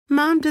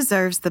Mom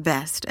deserves the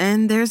best,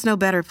 and there's no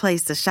better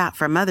place to shop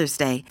for Mother's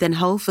Day than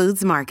Whole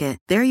Foods Market.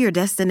 They're your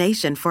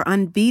destination for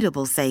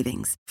unbeatable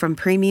savings, from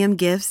premium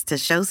gifts to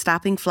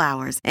show-stopping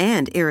flowers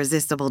and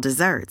irresistible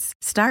desserts.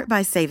 Start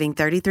by saving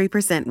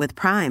 33% with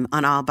Prime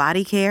on all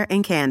body care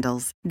and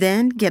candles.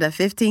 Then get a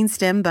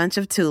 15-stem bunch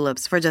of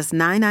tulips for just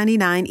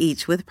 $9.99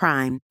 each with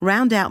Prime.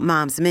 Round out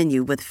Mom's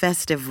menu with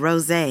festive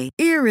rosé,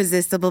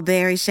 irresistible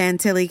berry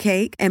chantilly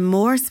cake, and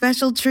more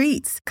special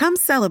treats. Come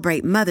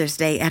celebrate Mother's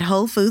Day at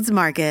Whole Foods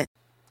Market.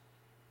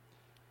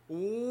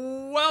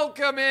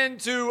 Welcome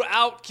into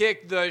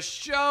Outkick the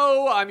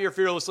Show. I'm your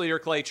fearless leader,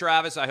 Clay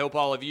Travis. I hope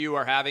all of you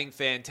are having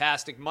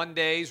fantastic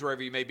Mondays,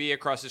 wherever you may be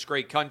across this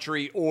great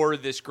country or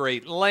this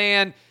great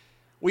land.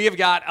 We have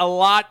got a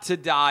lot to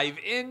dive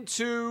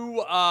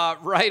into.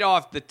 Right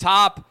off the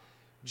top,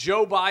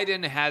 Joe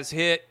Biden has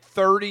hit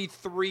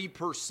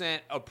 33%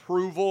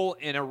 approval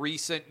in a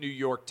recent New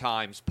York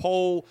Times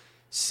poll.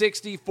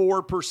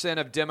 64%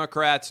 of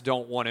Democrats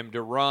don't want him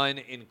to run,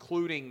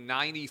 including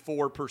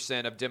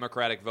 94% of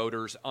Democratic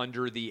voters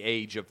under the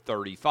age of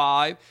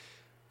 35.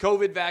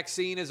 COVID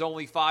vaccine is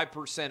only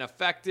 5%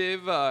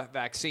 effective.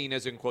 Vaccine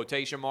is in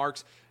quotation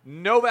marks.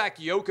 Novak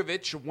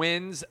Djokovic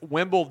wins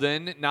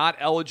Wimbledon, not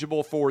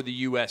eligible for the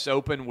U.S.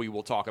 Open. We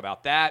will talk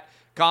about that.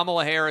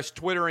 Kamala Harris,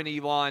 Twitter, and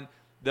Elon.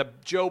 The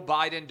Joe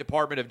Biden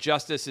Department of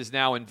Justice is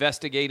now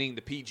investigating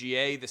the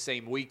PGA the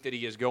same week that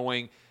he is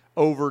going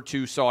over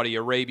to Saudi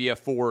Arabia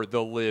for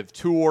the LIV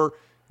Tour.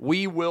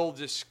 We will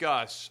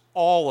discuss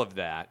all of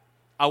that.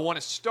 I want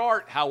to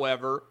start,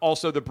 however,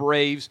 also the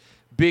Braves'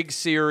 big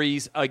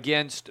series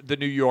against the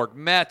New York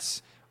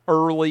Mets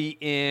early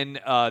in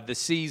the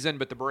season,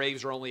 but the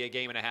Braves are only a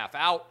game and a half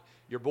out.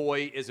 Your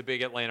boy is a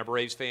big Atlanta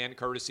Braves fan,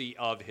 courtesy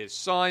of his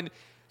son.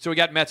 So we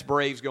got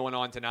Mets-Braves going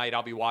on tonight.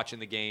 I'll be watching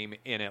the game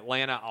in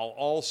Atlanta. I'll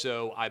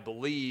also, I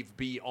believe,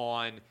 be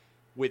on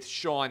with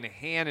Sean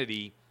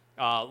Hannity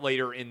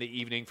later in the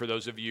evening for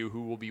those of you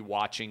who will be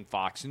watching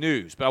Fox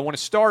News. But I want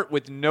to start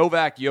with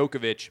Novak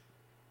Djokovic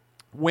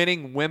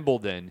winning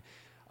Wimbledon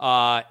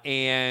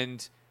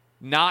and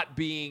not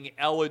being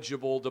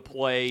eligible to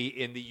play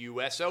in the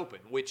U.S. Open,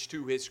 which,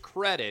 to his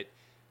credit,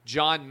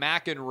 John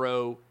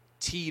McEnroe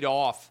teed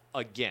off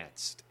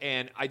against.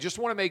 And I just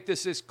want to make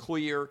this as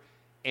clear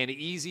and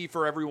easy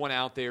for everyone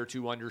out there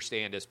to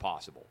understand as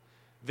possible.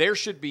 There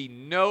should be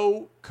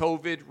no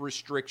COVID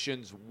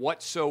restrictions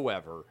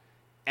whatsoever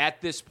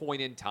at this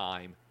point in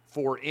time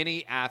for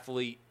any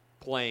athlete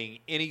playing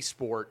any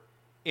sport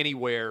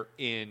anywhere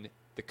in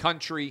the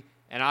country,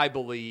 and I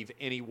believe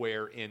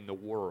anywhere in the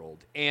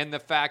world. And the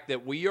fact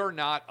that we are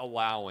not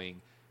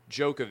allowing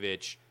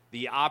Djokovic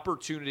the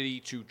opportunity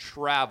to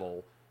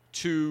travel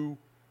to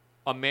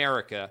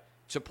America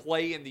to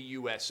play in the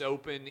U.S.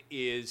 Open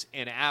is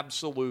an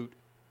absolute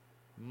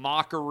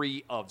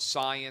mockery of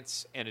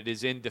science, and it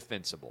is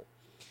indefensible.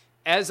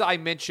 As I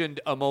mentioned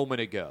a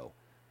moment ago,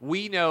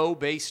 we know,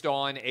 based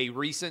on a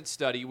recent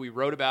study, we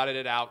wrote about it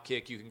at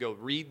Outkick, you can go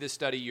read the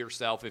study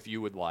yourself if you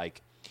would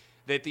like,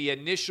 that the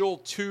initial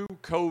 2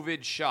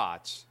 COVID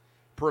shots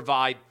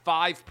provide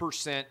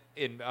 5%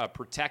 in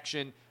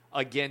protection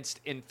against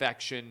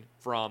infection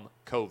from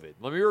COVID.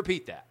 Let me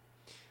repeat that.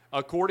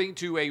 According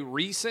to a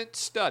recent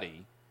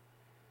study,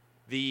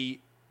 the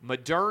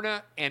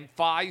Moderna and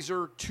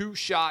Pfizer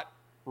 2-shot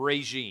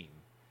regime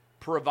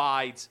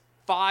provides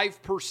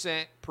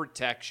 5%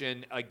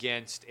 protection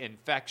against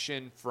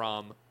infection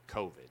from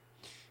COVID.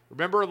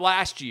 Remember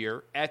last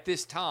year, at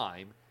this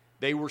time,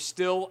 they were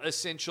still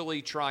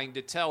essentially trying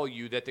to tell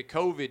you that the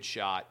COVID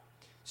shot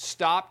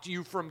stopped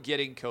you from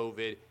getting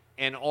COVID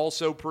and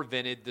also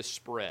prevented the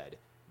spread.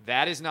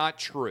 That is not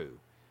true.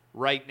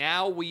 Right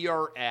now, we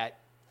are at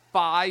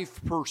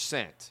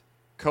 5%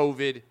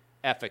 COVID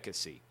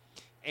efficacy.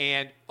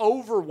 And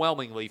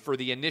overwhelmingly, for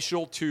the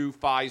initial 2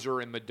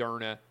 Pfizer and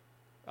Moderna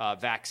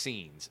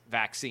vaccines.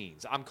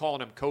 I'm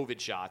calling them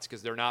COVID shots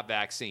because they're not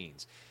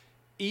vaccines.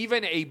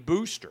 Even a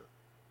booster,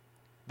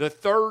 the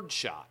 3rd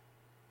shot,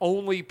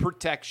 only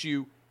protects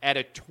you at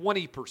a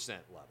 20%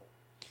 level.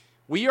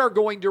 We are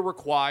going to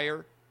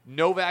require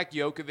Novak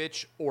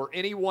Djokovic or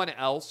anyone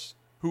else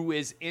who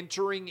is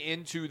entering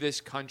into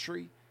this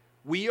country,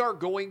 we are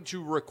going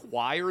to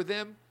require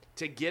them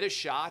to get a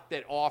shot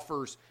that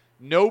offers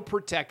no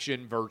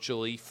protection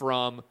virtually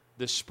from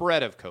the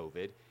spread of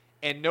COVID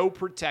and no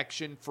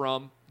protection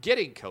from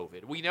getting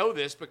COVID. We know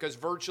this because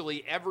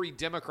virtually every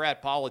Democrat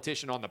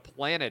politician on the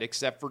planet,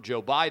 except for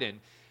Joe Biden,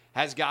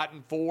 has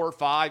gotten 4,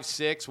 5,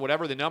 6,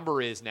 whatever the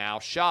number is now,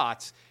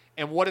 shots.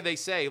 And what do they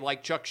say?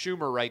 Like Chuck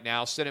Schumer right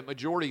now, Senate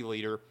Majority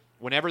Leader,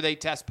 whenever they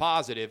test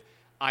positive,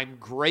 I'm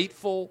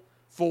grateful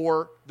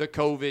for the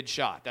COVID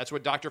shot. That's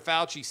what Dr.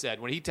 Fauci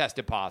said when he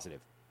tested positive.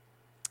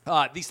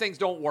 These things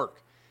don't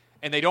work,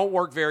 and they don't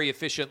work very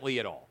efficiently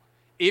at all.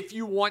 If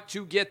you want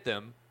to get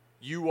them,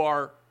 you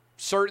are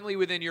certainly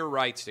within your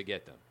rights to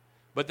get them.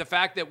 But the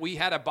fact that we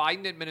had a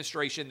Biden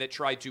administration that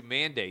tried to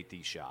mandate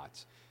these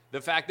shots, the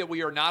fact that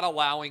we are not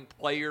allowing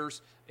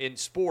players in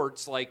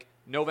sports like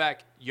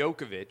Novak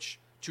Djokovic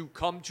to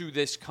come to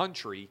this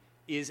country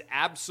is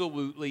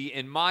absolutely,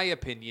 in my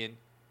opinion,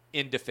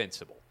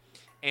 indefensible.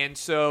 And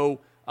so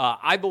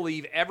I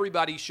believe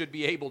everybody should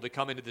be able to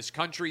come into this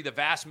country. The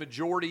vast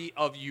majority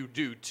of you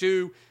do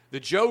too. The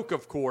joke,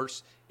 of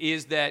course,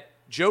 is that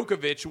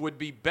Djokovic would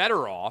be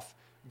better off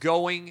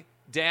going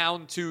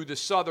down to the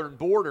southern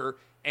border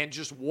and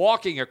just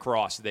walking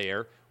across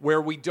there,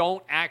 where we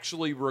don't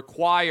actually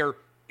require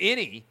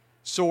any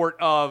sort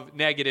of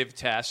negative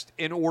test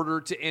in order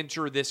to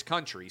enter this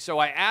country. So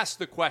I asked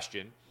the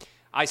question.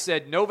 I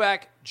said,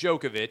 Novak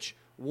Djokovic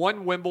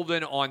won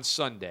Wimbledon on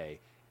Sunday,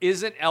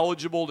 isn't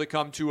eligible to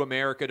come to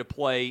America to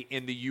play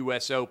in the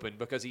U.S. Open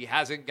because he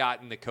hasn't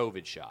gotten the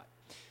COVID shot.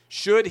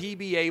 Should he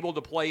be able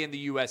to play in the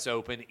U.S.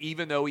 Open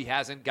even though he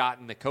hasn't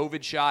gotten the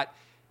COVID shot?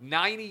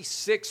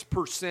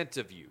 96%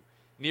 of you,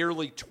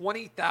 nearly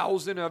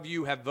 20,000 of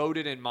you have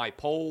voted in my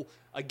poll.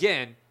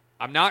 Again,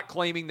 I'm not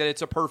claiming that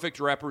it's a perfect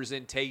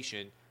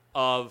representation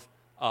of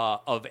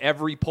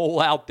every poll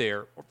out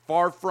there.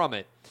 Far from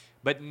it.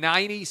 But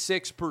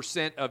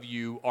 96% of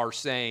you are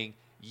saying,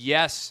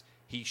 yes,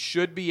 he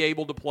should be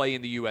able to play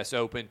in the U.S.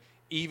 Open,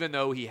 even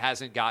though he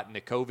hasn't gotten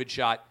the COVID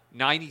shot.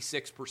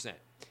 96%.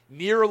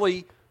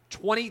 Nearly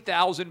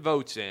 20,000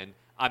 votes in.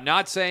 I'm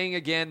not saying,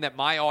 again, that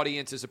my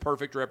audience is a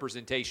perfect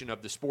representation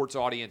of the sports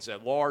audience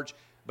at large,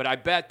 but I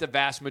bet the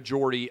vast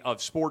majority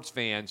of sports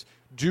fans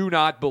do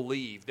not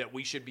believe that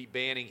we should be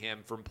banning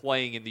him from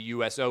playing in the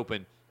U.S.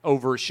 Open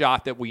over a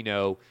shot that we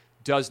know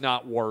does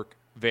not work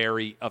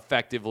very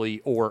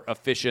effectively or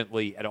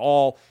efficiently at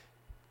all.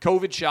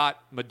 COVID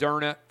shot,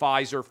 Moderna,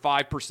 Pfizer,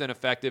 5%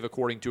 effective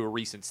according to a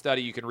recent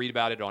study. You can read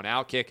about it on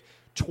Outkick.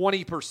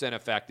 20%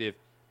 effective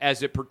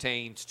as it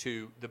pertains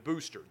to the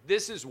booster.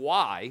 This is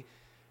why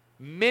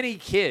many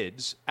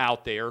kids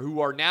out there who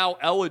are now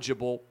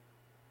eligible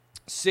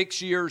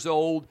 6 years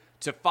old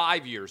to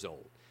 5 years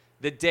old.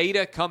 The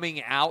data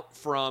coming out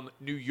from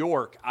New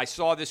York, I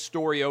saw this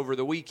story over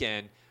the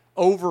weekend,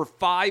 over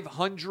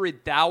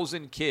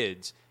 500,000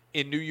 kids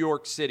in New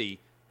York City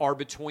are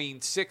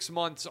between 6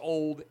 months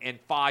old and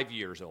 5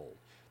 years old,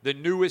 the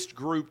newest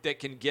group that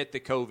can get the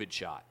COVID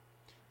shot.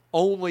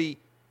 Only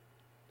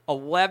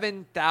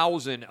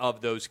 11,000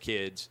 of those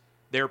kids,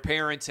 their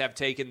parents have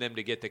taken them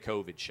to get the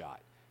COVID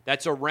shot.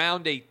 That's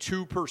around a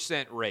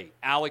 2% rate.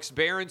 Alex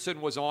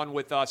Berenson was on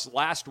with us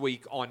last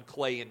week on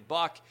Clay and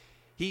Buck.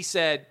 He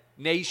said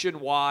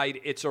nationwide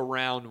it's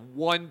around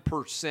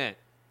 1%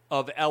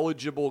 of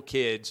eligible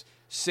kids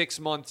 6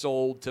 months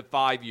old to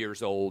 5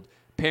 years old.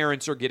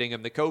 Parents are getting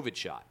them the COVID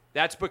shot.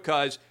 That's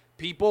because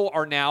people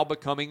are now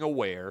becoming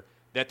aware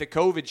that the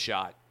COVID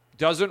shot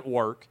doesn't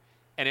work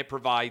and it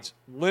provides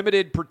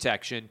limited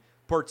protection,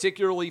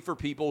 particularly for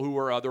people who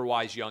are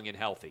otherwise young and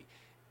healthy.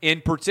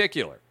 In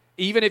particular,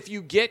 even if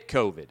you get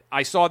COVID,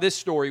 I saw this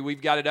story.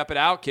 We've got it up at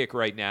Outkick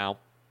right now.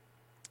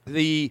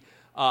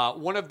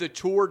 One of the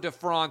Tour de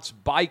France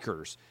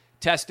bikers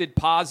tested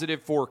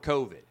positive for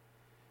COVID.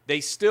 They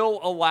still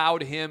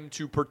allowed him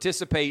to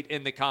participate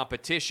in the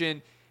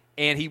competition,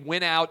 and he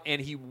went out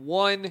and he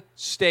won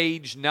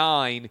stage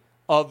 9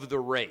 of the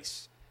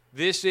race.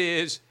 This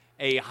is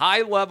a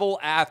high-level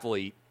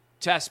athlete,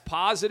 tests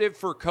positive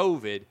for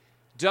COVID,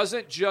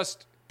 doesn't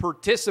just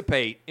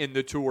participate in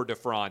the Tour de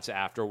France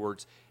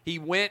afterwards. He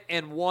went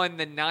and won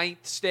the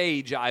 9th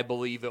stage, I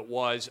believe it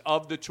was,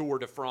 of the Tour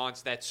de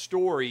France. That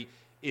story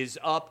is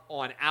up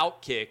on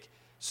Outkick.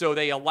 So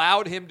they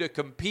allowed him to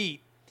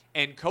compete,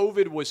 and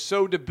COVID was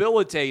so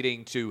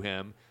debilitating to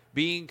him,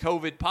 being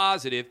COVID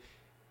positive,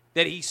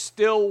 that he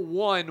still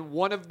won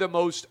one of the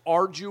most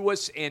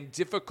arduous and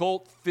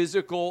difficult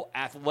physical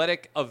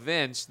athletic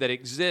events that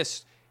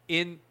exist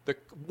in the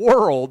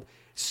world,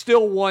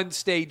 still won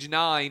stage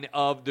 9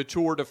 of the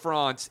Tour de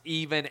France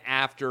even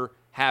after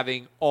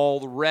having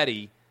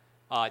already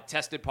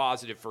tested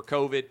positive for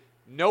COVID.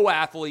 No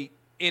athlete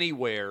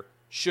anywhere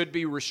should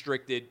be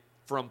restricted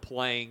from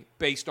playing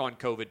based on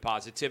COVID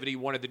positivity.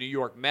 One of the New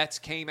York Mets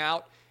came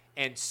out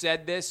and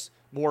said this.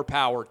 More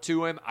power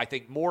to him. I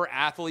think more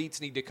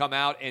athletes need to come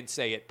out and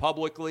say it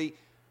publicly.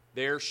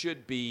 There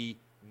should be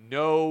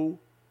no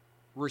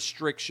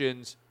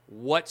restrictions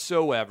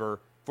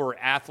whatsoever for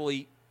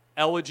athlete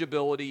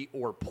eligibility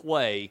or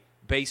play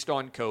based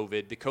on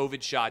COVID. The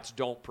COVID shots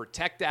don't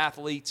protect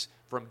athletes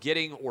from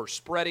getting or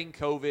spreading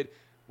COVID.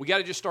 We got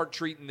to just start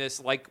treating this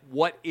like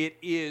what it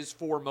is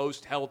for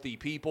most healthy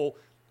people,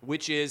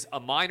 which is a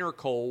minor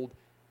cold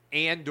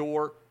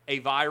and/or a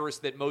virus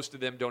that most of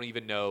them don't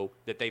even know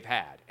that they've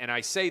had. And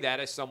I say that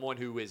as someone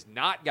who has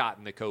not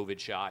gotten the COVID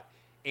shot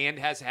and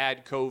has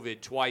had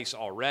COVID twice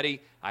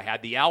already. I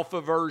had the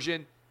alpha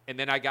version, and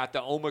then I got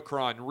the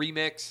Omicron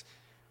remix.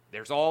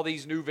 There's all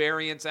these new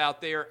variants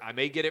out there. I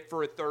may get it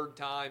for a third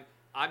time.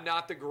 I'm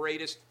not the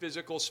greatest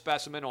physical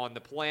specimen on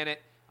the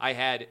planet. I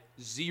had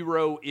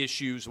zero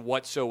issues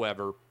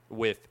whatsoever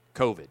with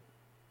COVID.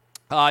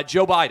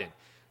 Joe Biden,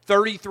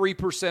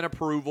 33%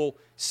 approval.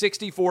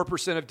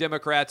 64% of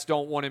Democrats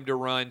don't want him to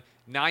run.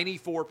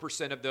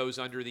 94% of those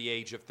under the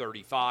age of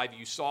 35.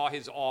 You saw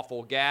his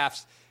awful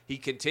gaffes. He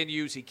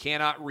continues. He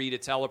cannot read a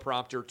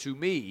teleprompter to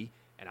me,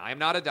 and I am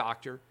not a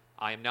doctor.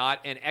 I am not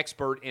an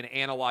expert in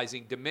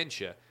analyzing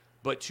dementia.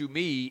 But to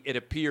me, it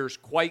appears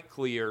quite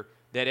clear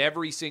that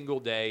every single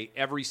day,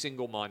 every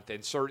single month,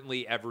 and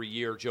certainly every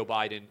year, Joe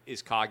Biden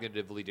is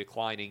cognitively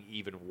declining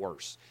even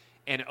worse.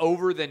 And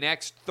over the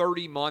next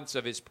 30 months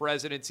of his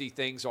presidency,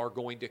 things are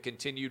going to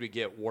continue to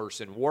get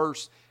worse and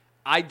worse.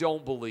 I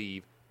don't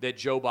believe that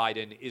Joe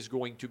Biden is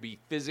going to be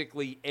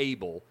physically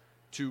able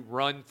to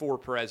run for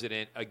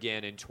president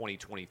again in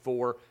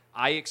 2024.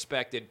 I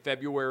expect in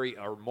February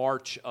or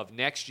March of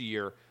next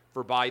year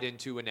for Biden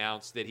to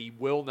announce that he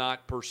will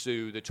not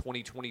pursue the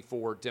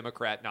 2024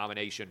 Democrat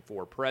nomination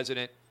for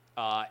president.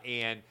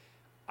 And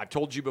I've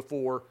told you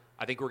before,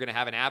 I think we're going to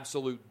have an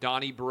absolute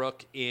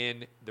Donnybrook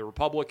in the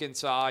Republican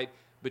side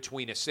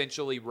between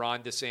essentially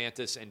Ron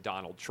DeSantis and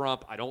Donald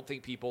Trump. I don't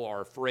think people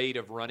are afraid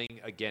of running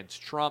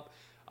against Trump.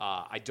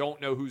 I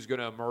don't know who's going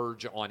to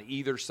emerge on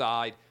either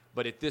side,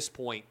 but at this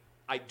point,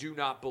 I do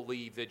not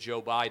believe that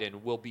Joe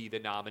Biden will be the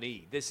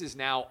nominee. This is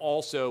now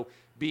also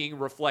being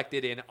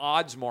reflected in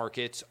odds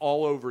markets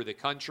all over the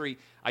country.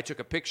 I took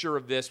a picture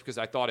of this because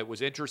I thought it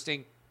was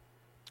interesting.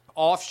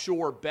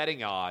 Offshore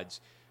betting odds,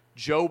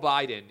 Joe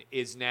Biden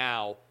is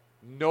now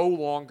no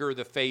longer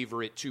the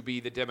favorite to be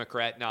the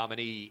Democrat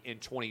nominee in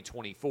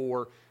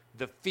 2024.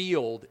 The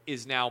field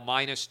is now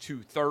minus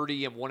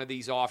 230 in one of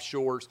these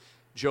offshores.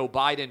 Joe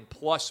Biden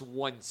plus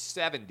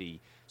 170.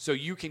 So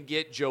you can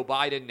get Joe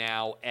Biden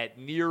now at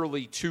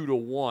nearly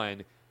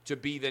 2-1 to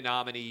be the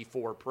nominee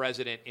for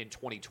president in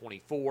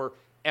 2024.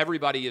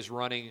 Everybody is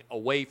running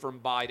away from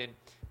Biden.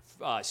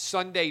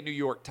 Sunday, New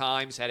York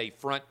Times had a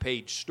front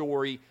page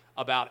story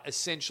about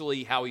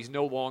essentially how he's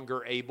no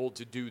longer able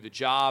to do the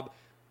job.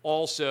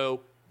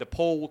 Also, the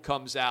poll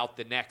comes out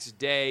the next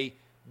day.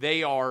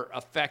 They are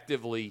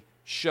effectively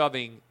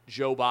shoving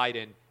Joe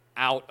Biden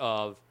out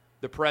of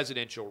the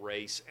presidential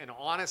race. And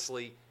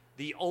honestly,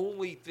 the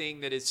only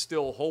thing that is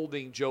still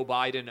holding Joe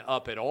Biden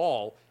up at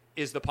all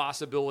is the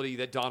possibility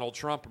that Donald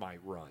Trump might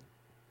run.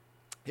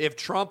 If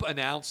Trump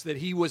announced that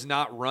he was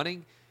not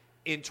running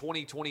in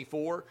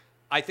 2024,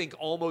 I think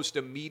almost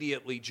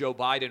immediately Joe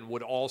Biden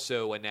would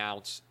also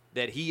announce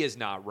that he is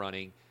not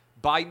running.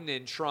 Biden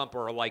and Trump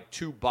are like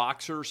two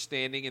boxers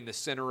standing in the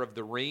center of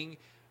the ring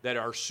that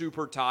are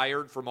super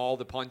tired from all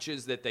the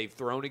punches that they've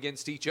thrown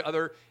against each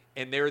other,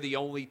 and they're the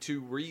only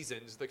two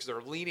reasons, because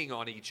they're leaning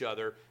on each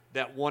other,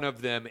 that one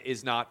of them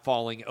is not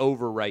falling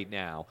over right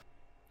now.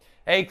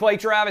 Hey, Clay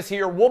Travis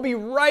here. We'll be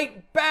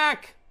right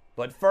back.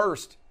 But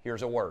first,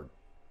 here's a word.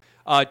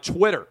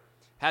 Twitter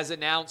has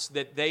announced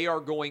that they are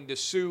going to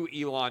sue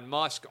Elon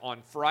Musk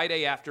on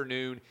Friday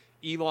afternoon.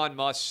 Elon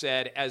Musk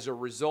said as a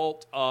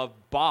result of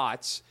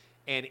bots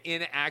and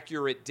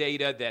inaccurate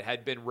data that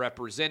had been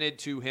represented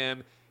to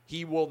him,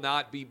 he will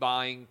not be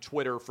buying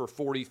Twitter for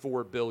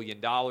 $44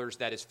 billion.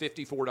 That is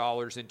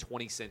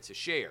 $54.20 a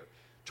share.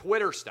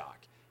 Twitter stock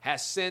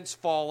has since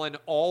fallen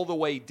all the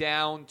way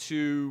down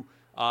to,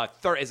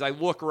 as I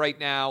look right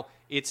now,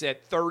 it's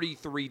at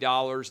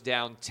 $33,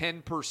 down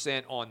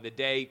 10% on the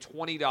day,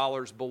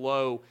 $20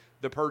 below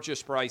the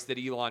purchase price that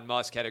Elon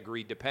Musk had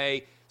agreed to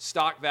pay.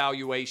 Stock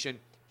valuation,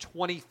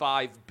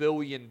 $25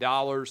 billion,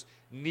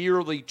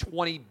 nearly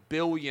 $20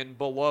 billion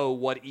below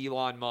what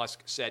Elon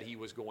Musk said he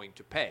was going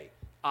to pay.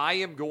 I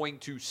am going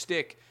to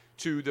stick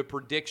to the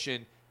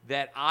prediction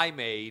that I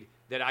made,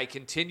 that I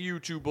continue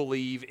to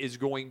believe is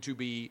going to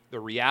be the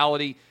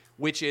reality,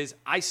 which is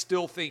I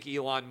still think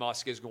Elon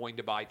Musk is going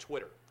to buy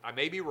Twitter. I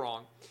may be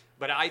wrong,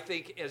 but I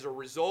think as a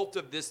result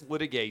of this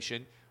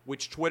litigation,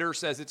 which Twitter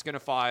says it's going to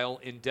file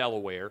in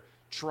Delaware,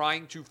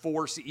 trying to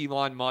force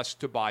Elon Musk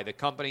to buy the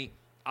company,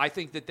 I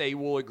think that they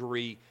will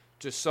agree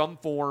to some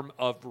form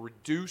of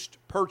reduced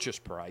purchase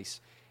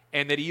price,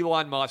 and that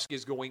Elon Musk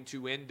is going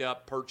to end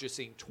up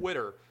purchasing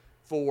Twitter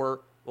for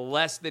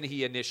less than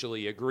he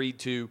initially agreed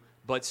to,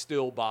 but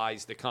still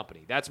buys the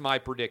company. That's my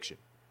prediction.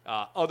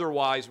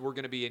 Otherwise, we're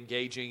going to be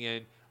engaging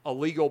in a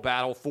legal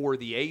battle for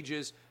the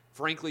ages.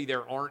 Frankly,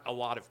 there aren't a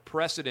lot of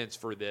precedents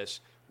for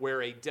this,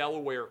 where a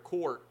Delaware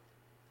court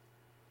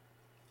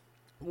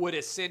would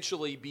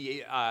essentially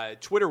be,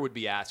 Twitter would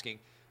be asking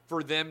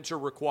for them to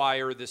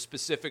require the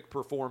specific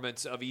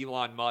performance of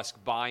Elon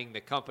Musk buying the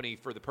company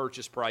for the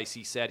purchase price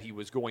he said he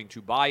was going to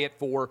buy it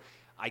for.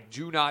 I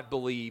do not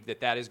believe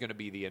that that is going to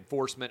be the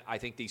enforcement. I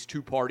think these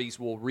two parties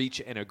will reach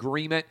an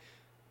agreement,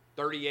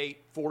 $38,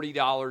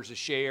 $40 a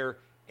share,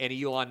 and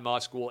Elon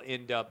Musk will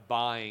end up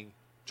buying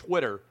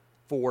Twitter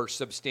for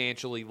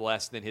substantially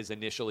less than his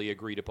initially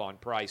agreed upon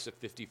price of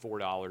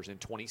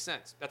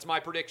 $54.20. That's my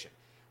prediction.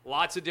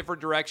 Lots of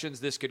different directions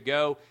this could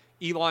go.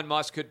 Elon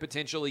Musk could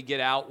potentially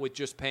get out with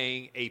just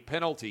paying a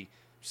penalty,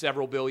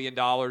 several $1 billion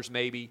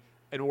maybe,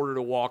 in order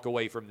to walk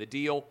away from the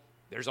deal.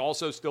 There's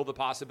also still the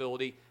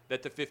possibility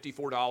that the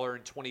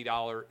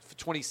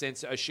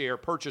 $54.20 a share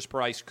purchase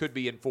price could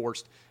be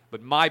enforced.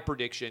 But my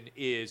prediction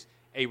is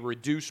a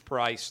reduced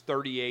price,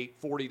 $38,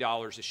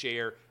 $40 a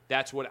share.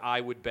 That's what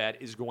I would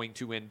bet is going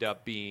to end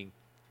up being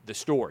the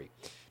story.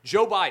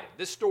 Joe Biden,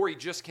 this story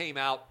just came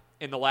out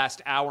in the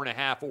last hour and a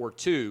half or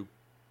two.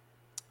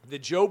 The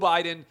Joe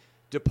Biden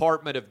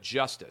Department of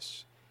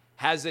Justice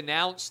has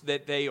announced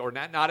that they, or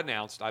not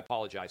announced, I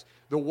apologize,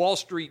 the Wall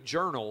Street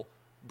Journal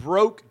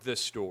broke the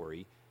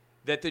story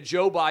that the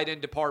Joe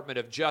Biden Department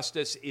of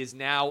Justice is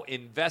now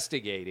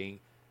investigating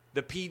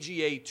the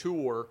PGA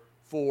Tour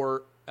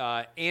for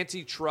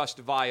antitrust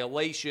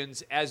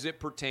violations as it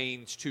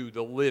pertains to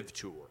the LIV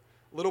Tour.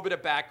 A little bit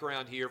of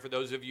background here for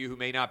those of you who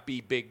may not be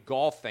big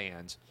golf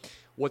fans.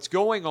 What's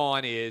going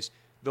on is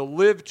the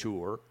LIV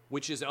Tour,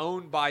 which is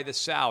owned by the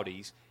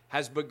Saudis,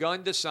 has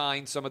begun to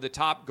sign some of the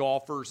top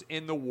golfers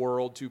in the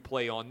world to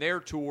play on their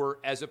tour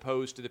as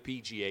opposed to the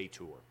PGA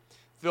Tour.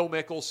 Phil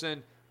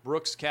Mickelson,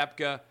 Brooks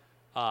Koepka,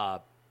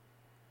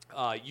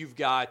 you've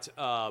got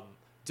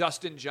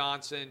Dustin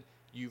Johnson,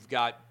 you've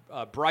got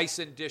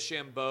Bryson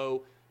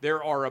DeChambeau.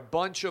 There are a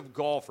bunch of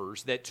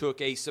golfers that took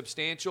a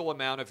substantial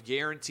amount of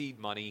guaranteed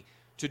money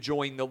to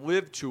join the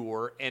LIV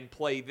Tour and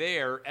play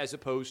there as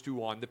opposed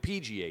to on the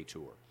PGA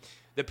Tour.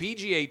 The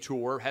PGA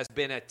Tour has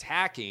been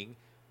attacking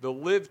the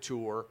LIV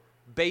Tour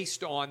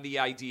based on the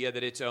idea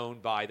that it's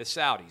owned by the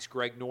Saudis.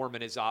 Greg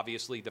Norman is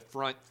obviously the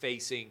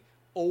front-facing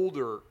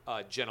older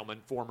gentleman,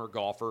 former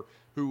golfer,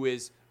 who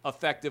is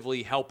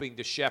effectively helping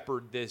to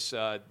shepherd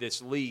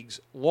this league's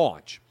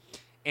launch.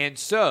 And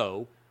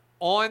so,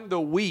 on the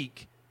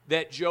week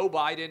that Joe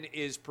Biden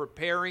is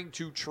preparing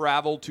to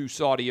travel to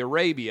Saudi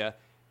Arabia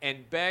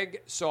and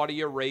beg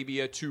Saudi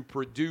Arabia to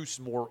produce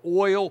more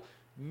oil,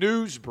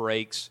 news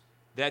breaks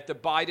that the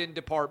Biden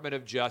Department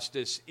of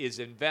Justice is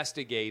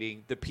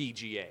investigating the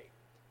PGA.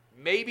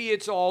 Maybe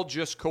it's all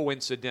just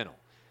coincidental,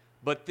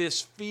 but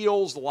this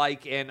feels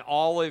like an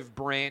olive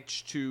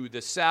branch to the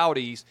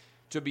Saudis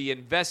to be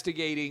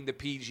investigating the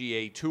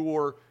PGA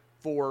Tour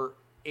for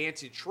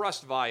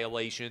antitrust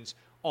violations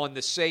on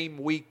the same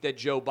week that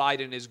Joe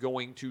Biden is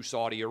going to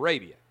Saudi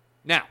Arabia.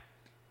 Now,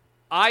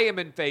 I am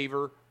in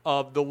favor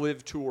of the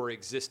LIV Tour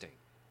existing.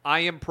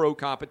 I am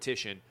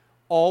pro-competition.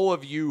 All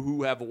of you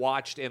who have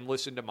watched and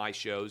listened to my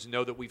shows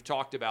know that we've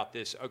talked about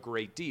this a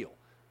great deal.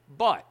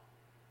 But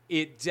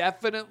it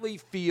definitely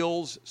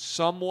feels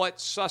somewhat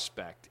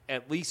suspect,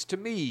 at least to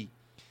me,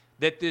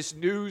 that this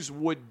news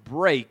would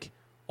break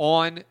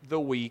on the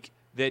week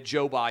that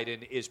Joe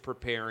Biden is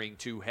preparing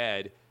to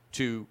head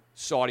to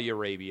Saudi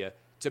Arabia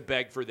to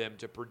beg for them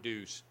to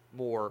produce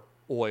more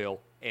oil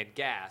and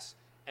gas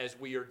as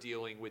we are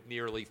dealing with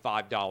nearly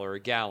 $5 a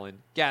gallon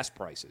gas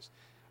prices.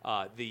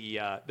 The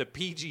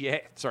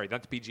PGA, sorry,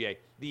 not the PGA,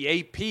 the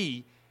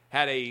AP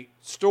had a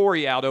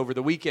story out over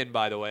the weekend,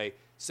 by the way,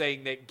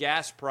 saying that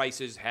gas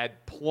prices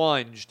had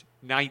plunged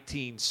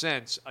 19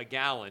 cents a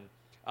gallon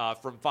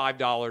from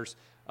 $5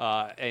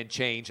 and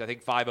change, I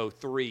think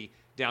 5.03,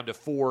 down to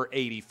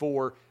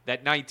 4.84.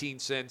 That 19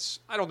 cents,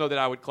 I don't know that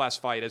I would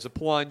classify it as a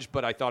plunge,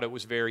 but I thought it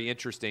was very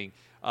interesting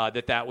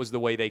that was the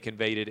way they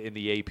conveyed it in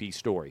the AP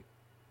story.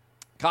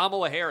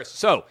 Kamala Harris.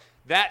 So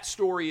that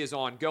story is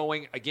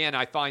ongoing. Again,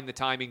 I find the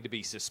timing to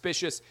be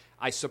suspicious.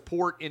 I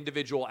support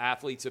individual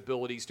athletes'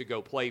 abilities to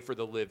go play for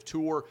the LIV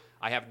Tour.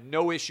 I have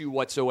no issue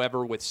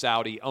whatsoever with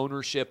Saudi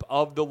ownership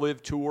of the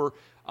LIV Tour,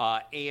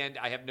 and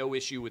I have no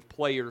issue with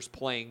players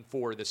playing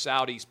for the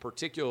Saudis,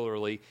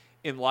 particularly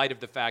in light of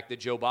the fact that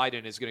Joe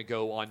Biden is going to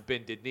go on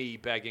bended knee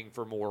begging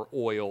for more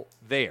oil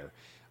there.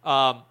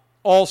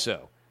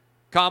 Also,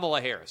 Kamala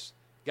Harris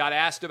got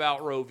asked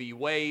about Roe v.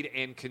 Wade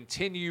and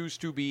continues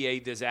to be a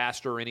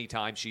disaster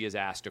anytime she is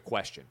asked a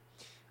question.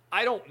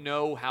 I don't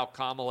know how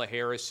Kamala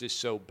Harris is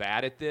so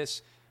bad at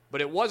this, but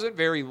it wasn't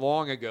very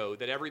long ago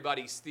that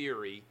everybody's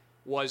theory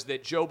was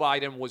that Joe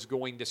Biden was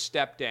going to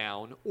step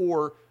down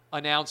or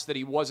announce that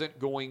he wasn't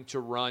going to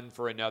run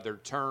for another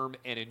term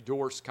and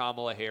endorse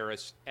Kamala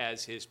Harris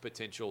as his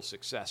potential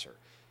successor.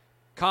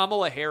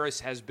 Kamala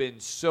Harris has been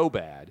so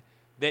bad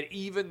that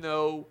even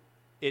though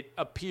it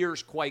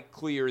appears quite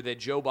clear that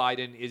Joe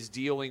Biden is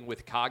dealing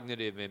with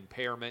cognitive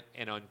impairment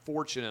and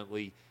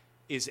unfortunately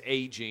is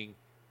aging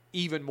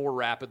even more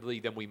rapidly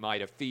than we might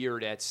have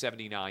feared at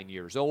 79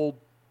 years old.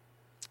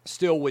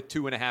 Still with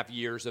 2.5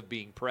 years of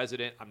being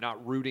president. I'm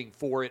not rooting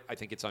for it. I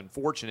think it's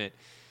unfortunate.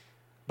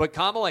 But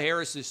Kamala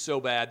Harris is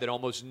so bad that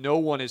almost no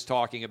one is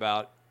talking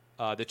about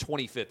the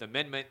 25th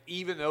Amendment,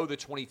 even though the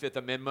 25th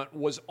Amendment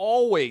was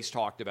always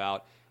talked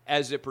about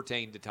as it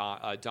pertained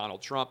to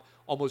Donald Trump.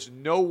 Almost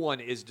no one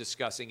is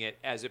discussing it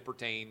as it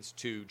pertains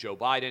to Joe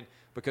Biden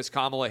because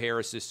Kamala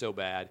Harris is so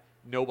bad,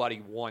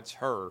 nobody wants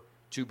her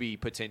to be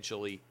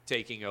potentially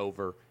taking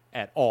over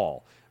at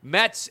all.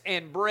 Mets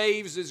and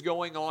Braves is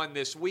going on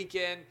this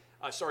weekend.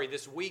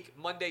 This week,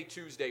 Monday,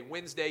 Tuesday,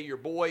 Wednesday. Your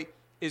boy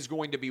is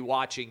going to be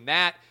watching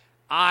that.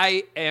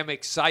 I am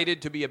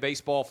excited to be a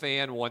baseball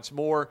fan once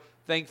more.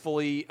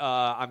 Thankfully,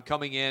 I'm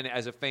coming in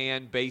as a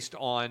fan based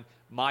on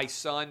my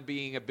son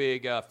being a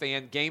big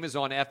fan. Game is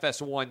on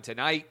FS1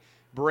 tonight.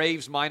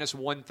 Braves minus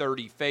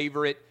 130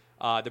 favorite.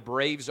 The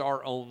Braves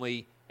are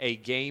only a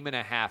game and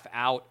a half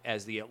out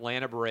as the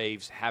Atlanta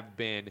Braves have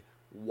been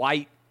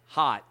white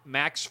hot.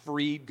 Max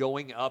Fried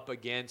going up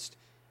against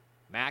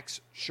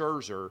Max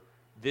Scherzer.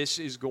 This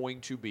is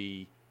going to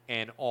be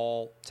an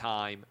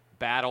all-time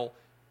battle.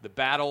 The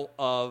battle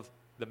of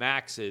the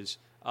Maxes,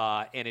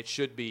 and it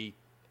should be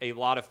a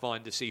lot of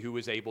fun to see who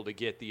was able to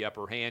get the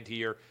upper hand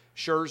here.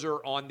 Scherzer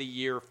on the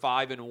year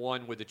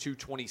 5-1 with a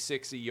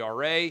 2.26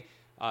 ERA.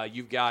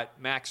 You've got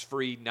Max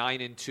Fried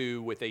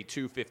 9-2 with a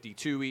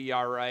 2.52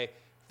 ERA.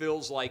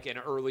 Feels like an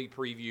early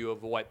preview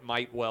of what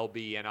might well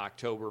be an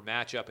October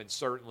matchup, and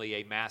certainly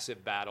a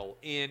massive battle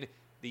in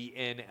the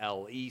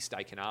NL East.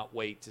 I cannot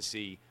wait to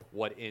see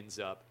what ends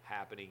up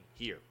happening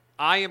here.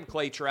 I am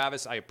Clay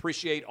Travis. I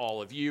appreciate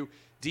all of you.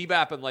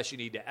 DBAP unless you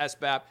need to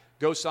SBAP.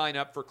 Go sign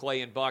up for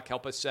Clay and Buck.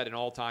 Help us set an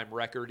all-time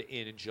record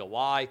in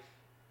July.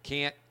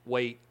 Can't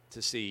wait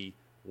to see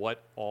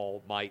what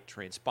all might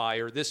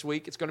transpire this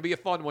week. It's going to be a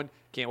fun one.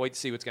 Can't wait to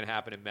see what's going to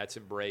happen in Mets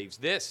and Braves.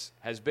 This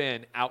has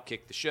been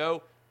Outkick the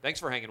Show. Thanks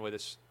for hanging with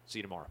us. See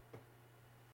you tomorrow.